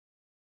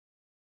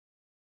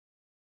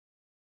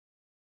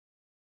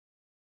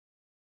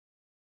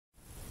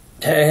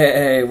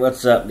Hey,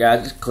 what's up,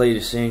 guys? It's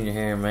Cletus Senior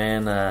here,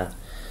 man.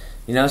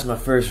 It's my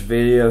first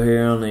video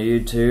here on the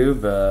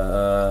YouTube.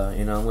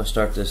 I'm gonna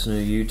start this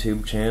new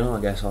YouTube channel.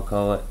 I guess I'll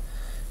call it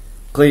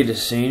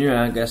Cletus Senior.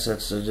 I guess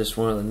that's just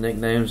one of the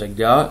nicknames I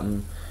got,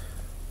 and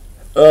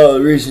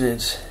the reason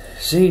it's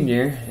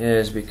Senior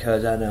is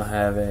because I now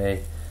have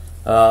a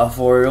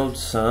 4-year-old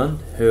son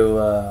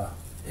who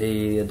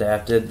he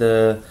adapted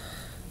the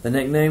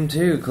nickname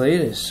to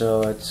Cletus.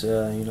 So it's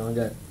I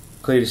got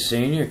Cletus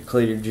Senior,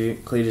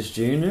 Cletus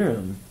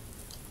Junior.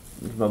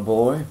 He's my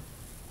boy.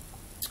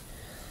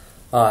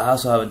 I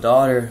also have a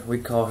daughter.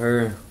 I'd call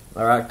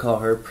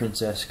her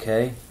Princess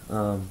K.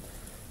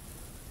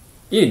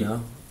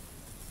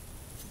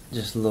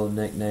 Just little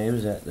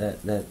nicknames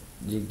that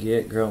you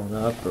get growing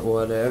up or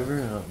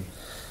whatever.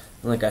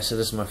 Like I said,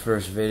 this is my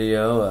first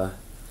video.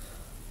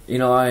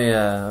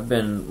 I've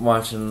been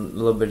watching a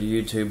little bit of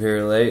YouTube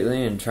here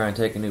lately and trying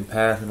to take a new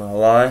path in my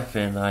life,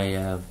 and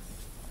I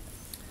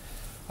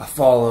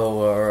follow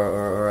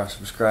or I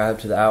subscribe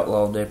to the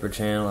Outlaw Dipper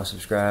channel. I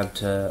subscribe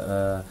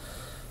to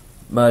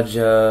Mud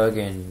Jug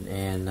and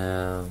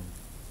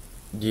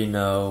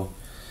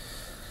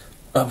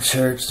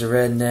Upchurch the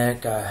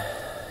Redneck.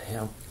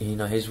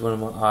 He's one of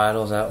my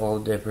idols. Outlaw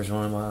Dipper's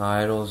one of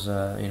my idols.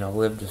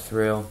 Live to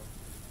Thrill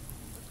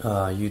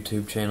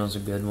YouTube channel's a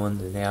good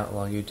one. The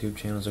Outlaw YouTube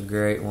channel's a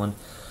great one.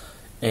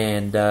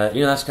 And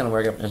that's kind of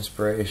where I got my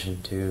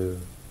inspiration to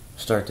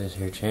start this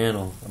here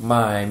channel.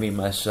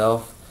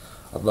 Myself,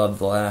 I love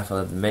to laugh. I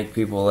love to make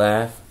people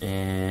laugh,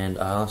 and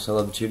I also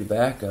love to chew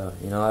tobacco.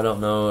 I don't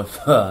know if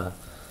I'm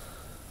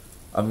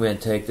going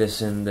to take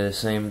this in the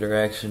same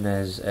direction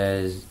as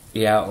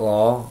the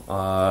Outlaw.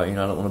 I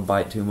don't want to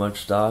bite too much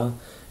style,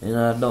 and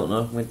I don't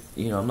know if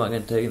I'm not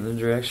going to take it in the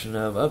direction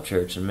of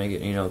Upchurch and make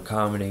it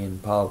comedy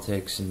and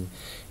politics and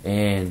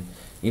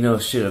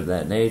shit of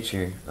that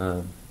nature.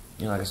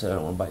 Like I said, I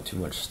don't want to bite too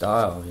much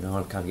style. I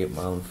want to kind of get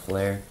my own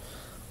flair.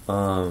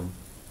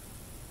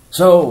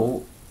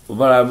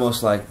 But I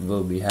most likely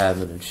will be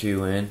having a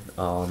chew in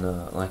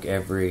on like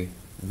every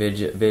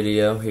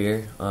video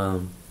here,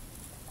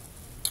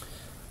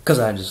 because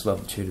I just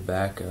love to chew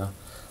tobacco.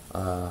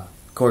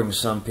 According to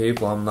some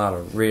people, I'm not a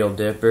real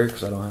dipper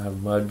because I don't have a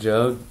Mud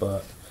Jug,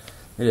 but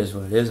it is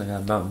what it is. I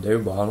got a Mountain Dew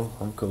bottle.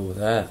 I'm cool with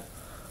that.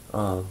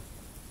 I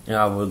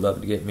would love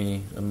to get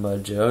me a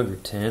Mud Jug or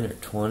 10 or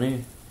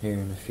 20 here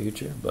in the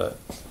future, but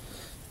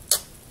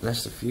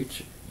that's the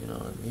future. You know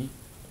what I mean?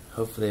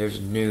 Hopefully there's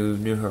a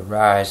new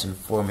horizon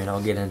for me, and I'll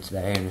get into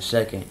that here in a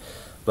second.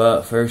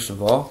 But first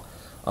of all,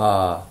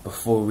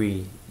 before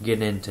we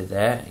get into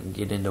that and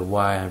get into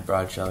why I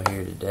brought y'all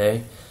here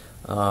today,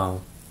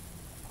 come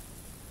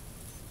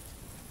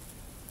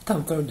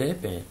throw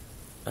dip in.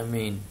 I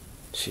mean,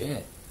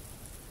 shit.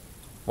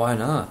 Why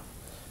not?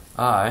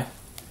 I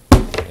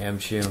am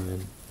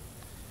chewing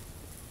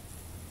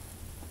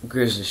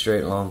Grizzly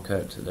Straight Long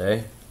Cut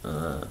today.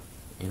 I've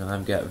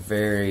got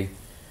very...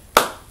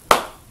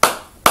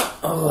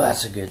 Oh,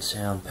 that's a good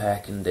sound.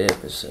 Packing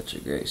dip is such a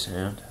great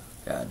sound.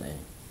 God dang.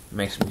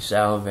 Makes me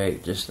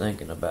salivate just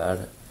thinking about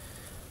it.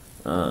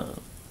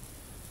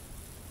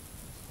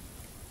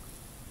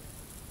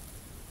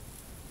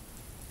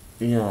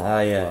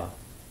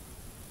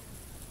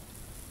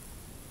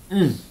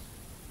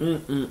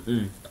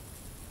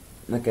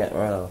 Look at it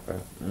right off,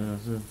 bro.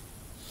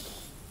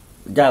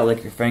 Gotta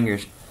lick your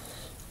fingers.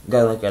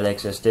 Gotta lick that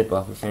excess dip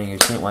off your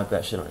fingers. Can't wipe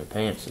that shit on your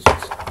pants. It's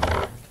just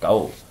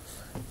gold.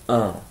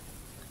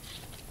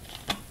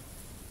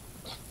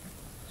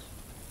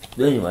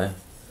 Anyway,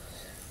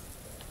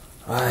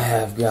 I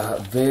have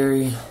got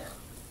very,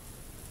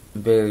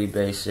 very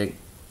basic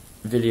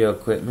video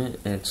equipment.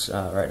 It's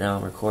right now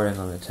I'm recording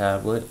on a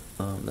tablet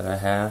that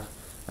I've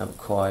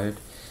acquired,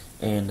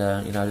 and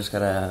I just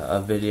got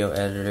a video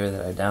editor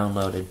that I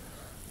downloaded.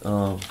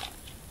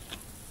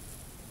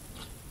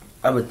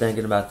 I've been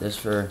thinking about this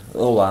for a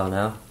little while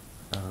now.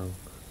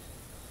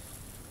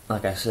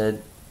 Like I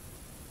said,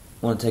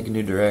 I want to take a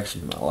new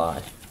direction in my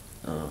life.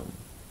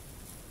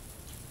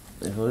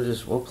 And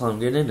we'll plumb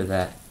get into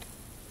that.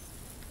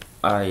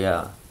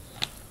 I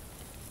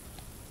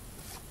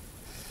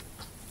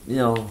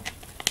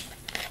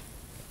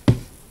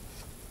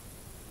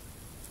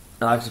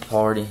like to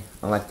party.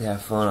 I like to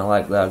have fun. I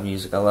like loud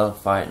music. I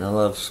love fighting. I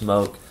love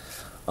smoke.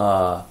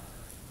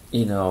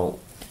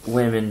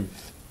 Women,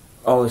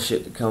 all the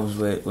shit that comes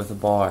with a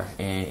bar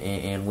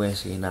and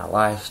whiskey and that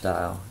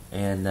lifestyle.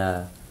 And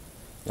that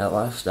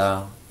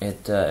lifestyle,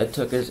 it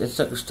took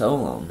its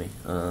toll on me.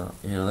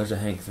 There's a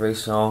Hank 3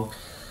 song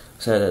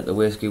said that the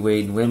whiskey,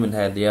 weed, and women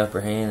had the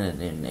upper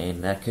hand,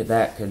 and that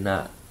could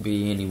not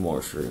be any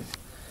more true.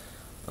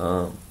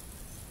 2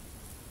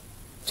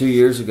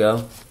 years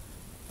ago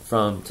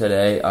from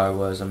today, I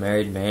was a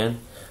married man.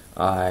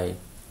 I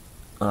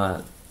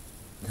had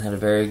a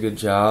very good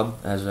job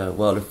as a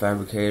welder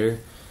fabricator.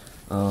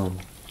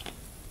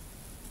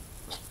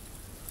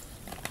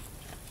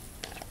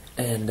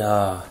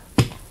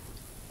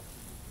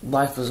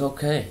 Life was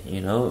okay,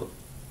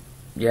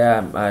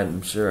 Yeah,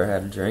 I'm sure I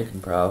had a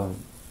drinking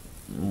problem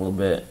a little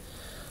bit,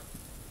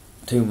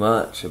 too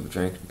much of a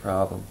drinking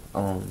problem.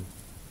 But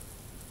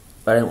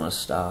I didn't want to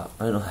stop.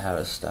 I didn't know how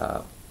to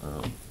stop.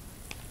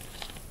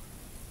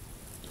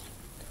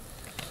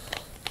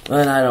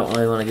 And I don't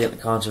really want to get in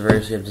the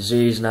controversy of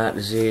disease, not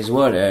disease,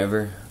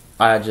 whatever.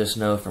 I just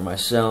know for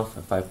myself,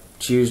 if I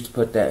choose to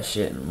put that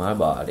shit in my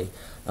body,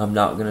 I'm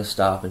not going to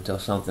stop until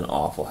something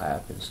awful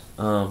happens.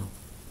 And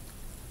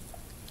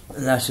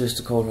that's just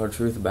the cold hard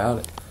truth about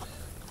it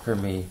for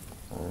me.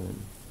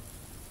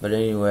 But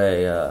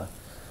anyway,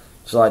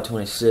 July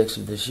 26th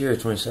of this year,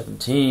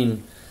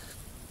 2017,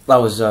 I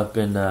was up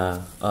in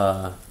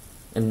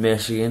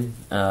Michigan,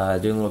 doing a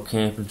little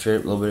camping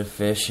trip, a little bit of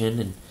fishing,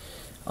 and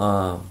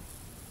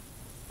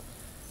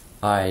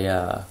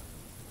I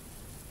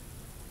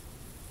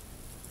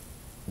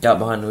got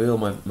behind the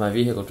wheel of my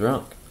vehicle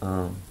drunk.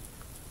 It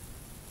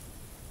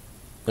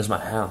was my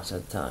house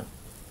at the time.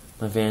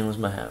 My van was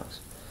my house.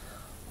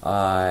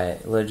 I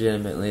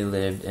legitimately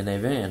lived in a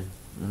van.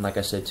 And like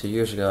I said, 2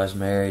 years ago, I was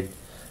married,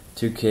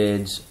 2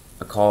 kids,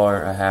 a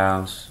car, a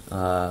house,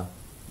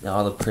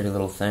 all the pretty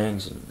little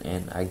things,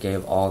 and I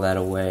gave all that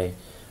away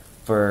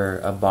for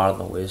a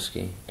bottle of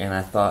whiskey, and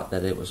I thought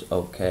that it was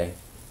okay.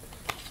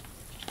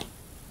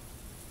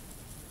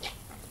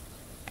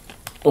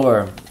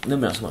 Or,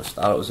 maybe not so much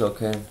thought it was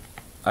okay.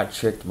 I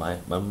tricked my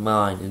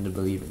mind into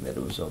believing that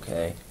it was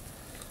okay.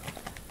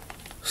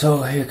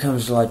 So, here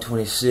comes July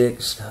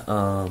 26th.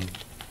 I'm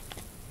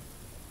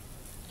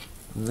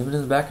living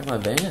in the back of my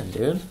van,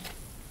 dude.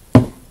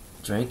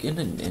 Drinking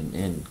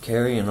and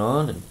carrying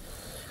on.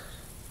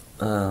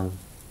 And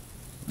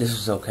this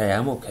is okay.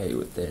 I'm okay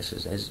with this,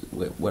 is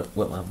what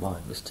my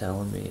mind was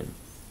telling me. And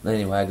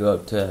anyway, I go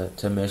up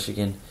to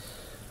Michigan,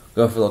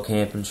 go for a little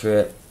camping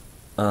trip.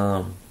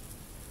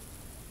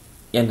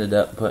 Ended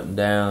up putting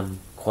down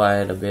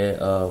quite a bit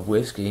of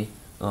whiskey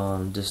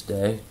on this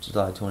day,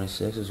 July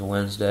 26th. It was a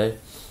Wednesday.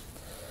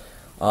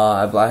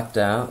 I blacked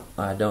out.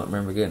 I don't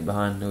remember getting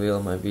behind the wheel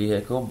of my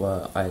vehicle,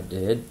 but I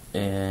did.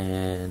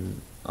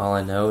 And all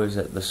I know is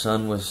that the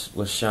sun was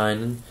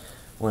shining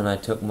when I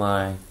took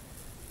my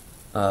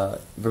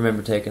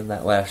remember taking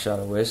that last shot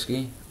of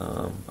whiskey.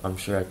 I'm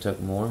sure I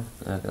took more.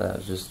 That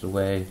was just the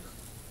way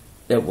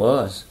it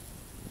was,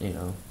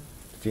 a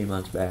few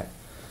months back.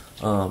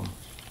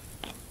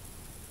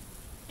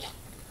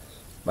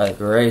 By the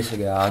grace of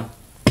God,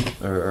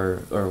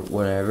 or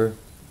whatever,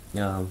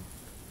 I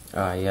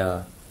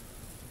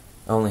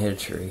only hit a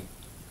tree.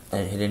 I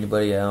didn't hit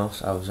anybody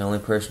else. I was the only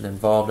person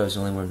involved. I was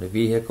the only one in the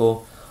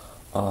vehicle,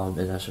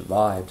 and I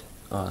survived.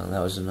 And that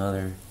was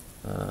another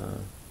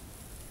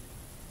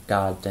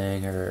God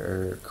thing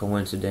or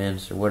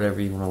coincidence or whatever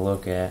you want to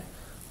look at.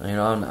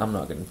 I'm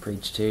not going to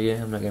preach to you.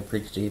 I'm not going to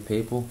preach to you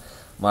people.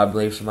 My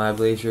beliefs are my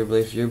beliefs. Your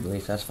beliefs are your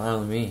beliefs. That's fine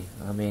with me.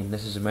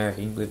 This is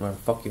America. You can believe whatever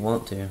the fuck you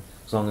want to,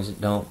 as long as it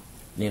don't,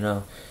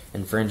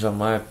 infringe on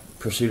my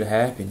pursuit of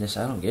happiness.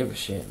 I don't give a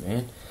shit,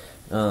 man.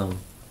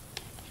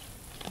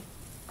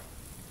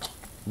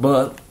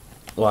 But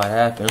what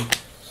happened?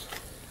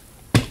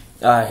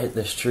 I hit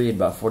this tree at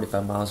about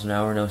 45 miles an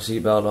hour, no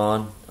seatbelt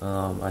on.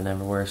 I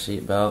never wear a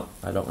seatbelt.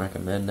 I don't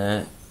recommend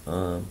that.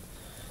 In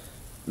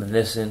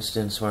this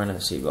instance, not wearing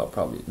that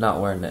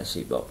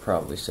seatbelt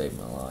probably saved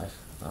my life.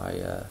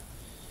 I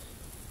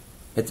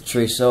hit the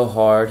tree so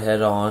hard,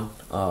 head on.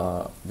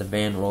 The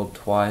van rolled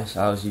twice.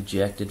 I was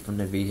ejected from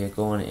the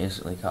vehicle and it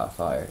instantly caught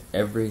fire.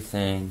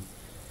 Everything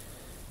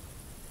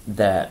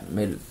that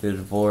made it through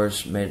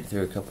divorce, made it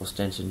through a couple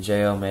stints in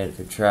jail, made it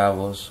through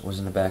travels, was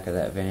in the back of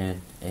that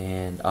van,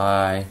 and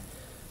I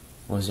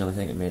was the only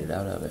thing that made it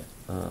out of it.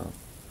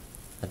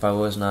 If I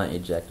was not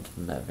ejected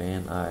from that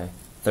van, I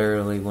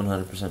thoroughly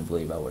 100%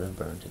 believe I would have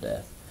burned to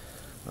death.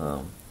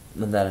 And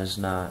that is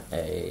not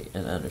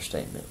an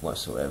understatement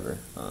whatsoever.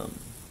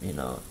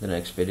 The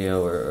next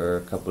video or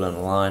a couple down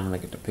the line, when I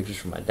get the pictures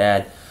from my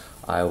dad,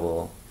 I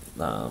will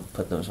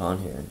put those on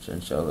here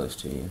and show those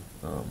to you.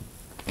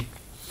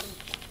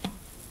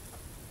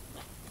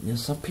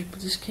 Some people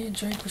just can't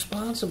drink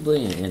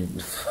responsibly,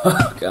 and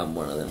fuck, I'm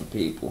one of them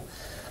people.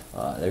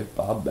 There's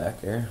Bob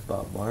back there,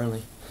 Bob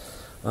Marley.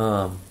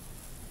 So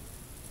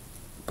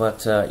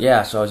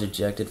I was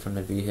ejected from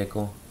the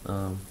vehicle.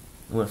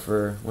 Went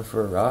for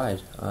a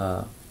ride.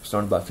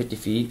 Started about 50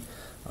 feet.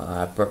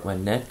 I broke my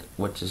neck,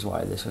 which is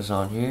why this is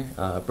on here.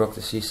 I broke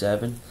the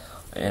C7,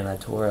 and I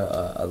tore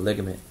a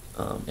ligament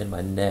in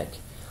my neck.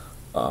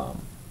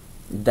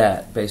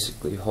 That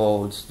basically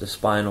holds the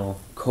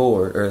spinal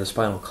cord or the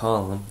spinal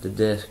column, the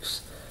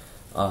discs,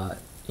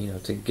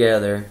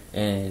 together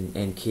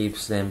and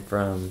keeps them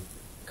from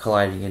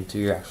colliding into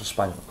your actual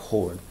spinal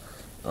cord,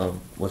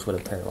 which would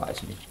have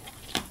paralyzed me.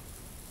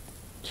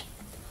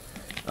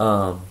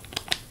 I've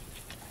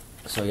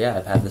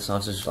had this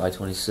on since July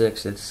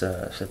 26th. It's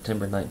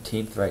September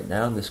 19th right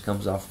now. This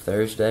comes off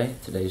Thursday.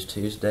 Today's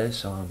Tuesday,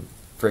 so I'm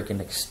freaking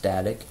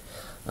ecstatic.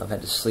 I've had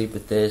to sleep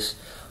with this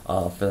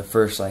for the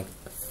first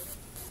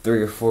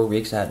 3 or 4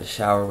 weeks. I had to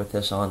shower with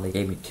this on. They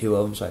gave me 2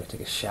 of them so I could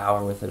take a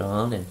shower with it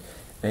on,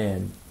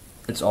 and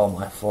it's all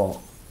my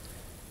fault.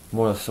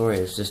 Moral of the story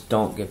is just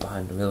don't get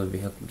behind the wheel of a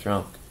vehicle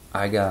drunk.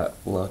 I got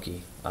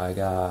lucky. I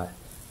got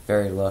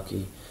very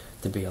lucky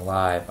to be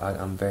alive.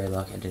 I'm very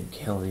lucky I didn't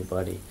kill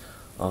anybody.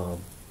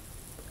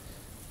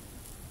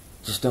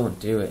 Just don't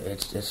do it.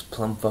 It's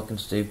plumb fucking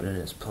stupid and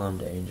it's plumb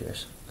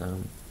dangerous.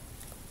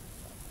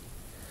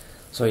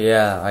 So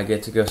yeah, I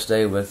get to go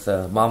stay with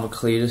Mama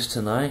Cletus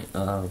tonight.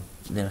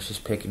 She's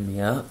picking me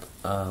up,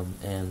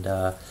 and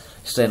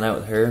stay the night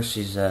with her.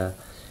 She's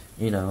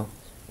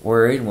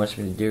worried and wants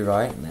me to do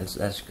right, and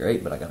that's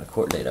great. But I got a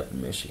court date up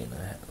in Michigan.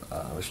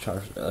 I was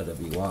charged with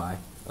OWI,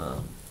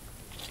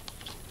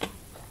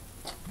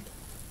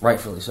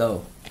 rightfully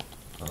so.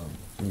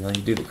 You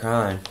do the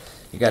crime,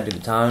 you got to do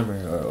the time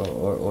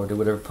or do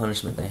whatever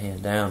punishment they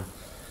hand down.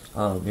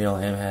 I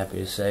am happy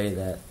to say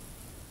that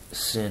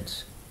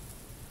since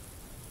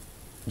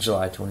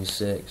July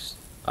 26th,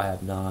 I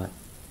have not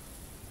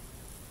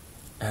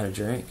had a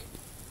drink.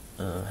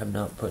 Have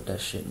not put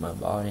that shit in my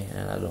body,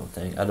 and I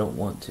don't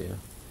want to.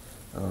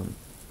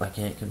 I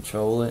can't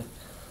control it.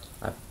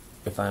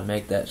 If I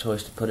make that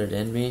choice to put it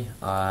in me,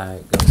 I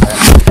go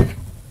back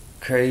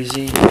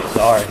crazy.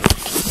 Sorry,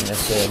 I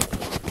said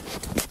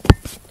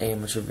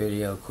amateur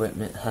video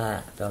equipment.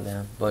 Ha, fell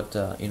down. But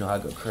I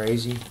go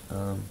crazy.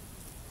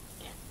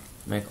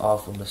 Make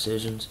awful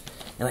decisions,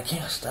 and I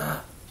can't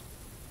stop.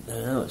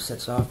 It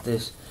sets off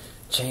this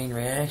chain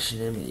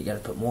reaction in me. You gotta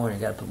put more, and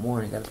you gotta put more,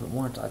 and you gotta put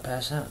more until I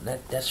pass out. And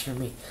that's for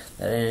me.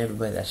 That ain't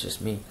everybody. That's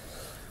just me.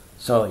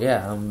 So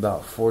yeah, I'm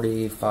about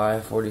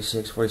 45,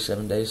 46,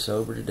 47 days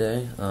sober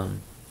today.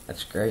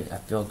 That's great. I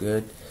feel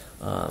good.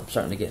 I'm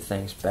starting to get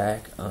things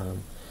back.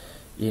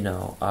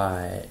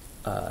 I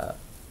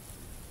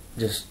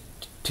just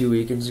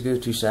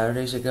 2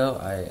 Saturdays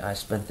ago, I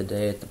spent the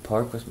day at the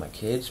park with my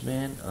kids,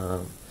 man.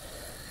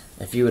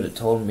 If you would have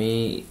told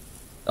me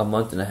a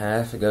month and a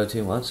half ago,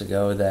 2 months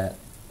ago, that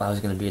I was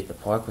going to be at the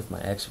park with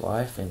my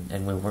ex-wife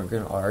and we weren't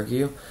going to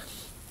argue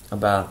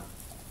about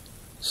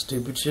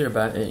stupid shit,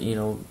 about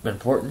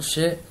important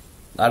shit,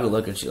 I'd have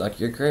looked at you like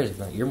you're crazy.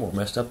 Like, you're more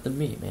messed up than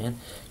me, man.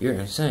 You're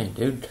insane,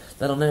 dude.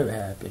 That'll never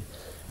happen.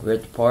 We were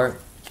at the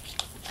park.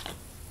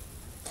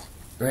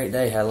 Great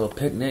day. Had a little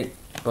picnic.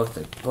 Both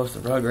the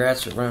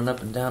Rugrats are running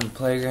up and down the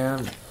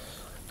playground,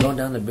 going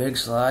down the big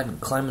slide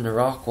and climbing the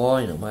rock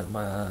wall.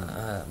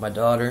 My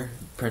daughter,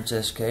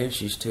 Princess K,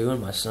 she's 2,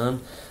 and my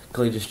son,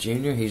 Cletus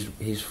Jr.,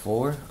 he's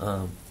 4.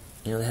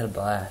 They had a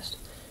blast,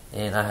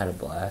 and I had a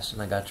blast,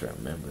 and I got to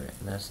remember it,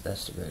 and that's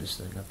the greatest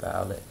thing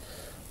about it.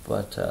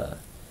 But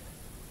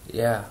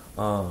yeah,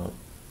 I'm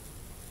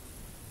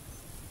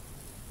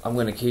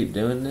gonna keep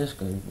doing this.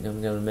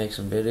 I'm gonna make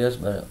some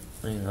videos, but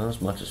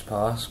as much as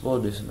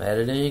possible, do some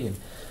editing and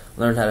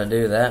learn how to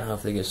do that.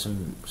 Hopefully, get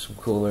some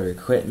cooler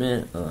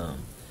equipment. I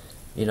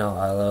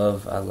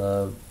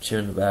love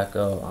chewing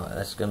tobacco.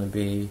 That's gonna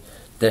be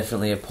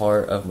definitely a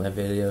part of my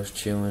videos.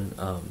 Chewing,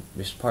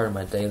 just part of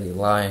my daily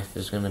life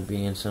is gonna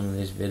be in some of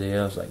these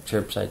videos, like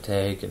trips I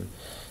take and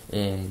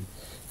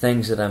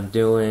things that I'm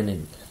doing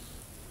and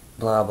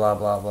blah blah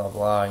blah blah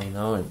blah. And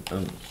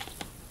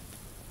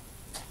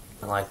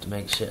I like to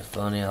make shit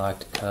funny. I like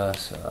to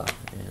cuss.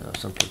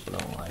 Some people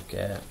don't like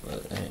that,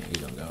 but hey, you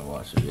don't gotta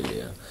watch the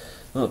video.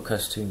 I don't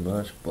cuss too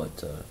much,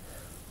 but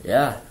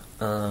yeah.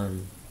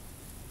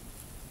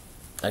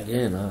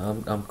 Again,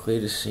 I'm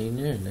Cletus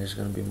Senior, and there's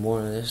gonna be more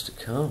of this to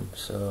come.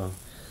 So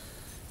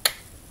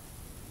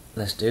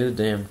let's do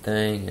the damn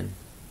thing. And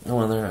I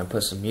want to learn how to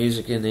put some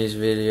music in these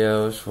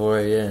videos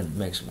for you, and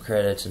make some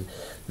credits, and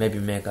maybe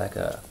make like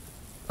an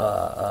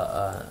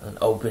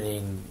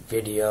opening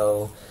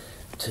video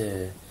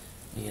to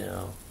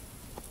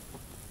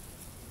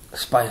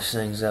spice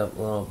things up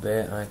a little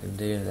bit. I can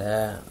do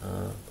that.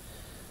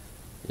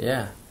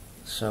 Yeah.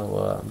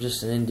 So I'm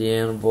just an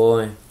Indiana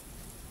boy,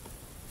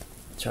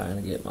 trying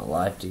to get my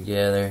life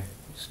together,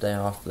 stay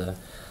off the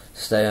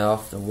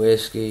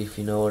whiskey, if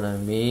you know what I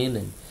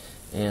mean,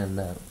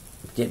 and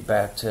get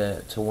back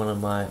to one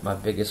of my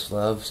biggest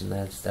loves, and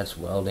that's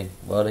welding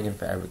and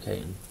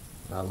fabricating.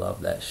 I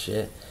love that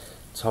shit.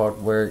 It's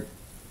hard work,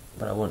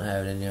 but I wouldn't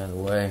have it any other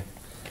way.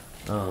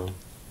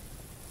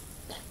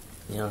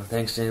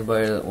 Thanks to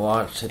anybody that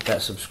watched. Hit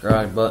that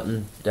subscribe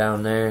button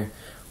down there,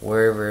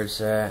 wherever it's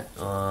at.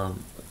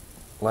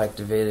 Like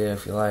the video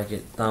if you like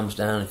it. Thumbs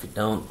down if you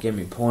don't. Give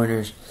me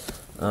pointers.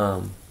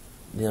 I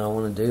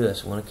want to do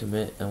this. I want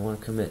to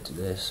commit to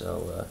this.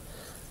 So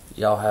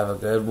y'all have a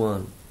good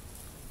one.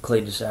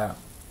 Cletus out.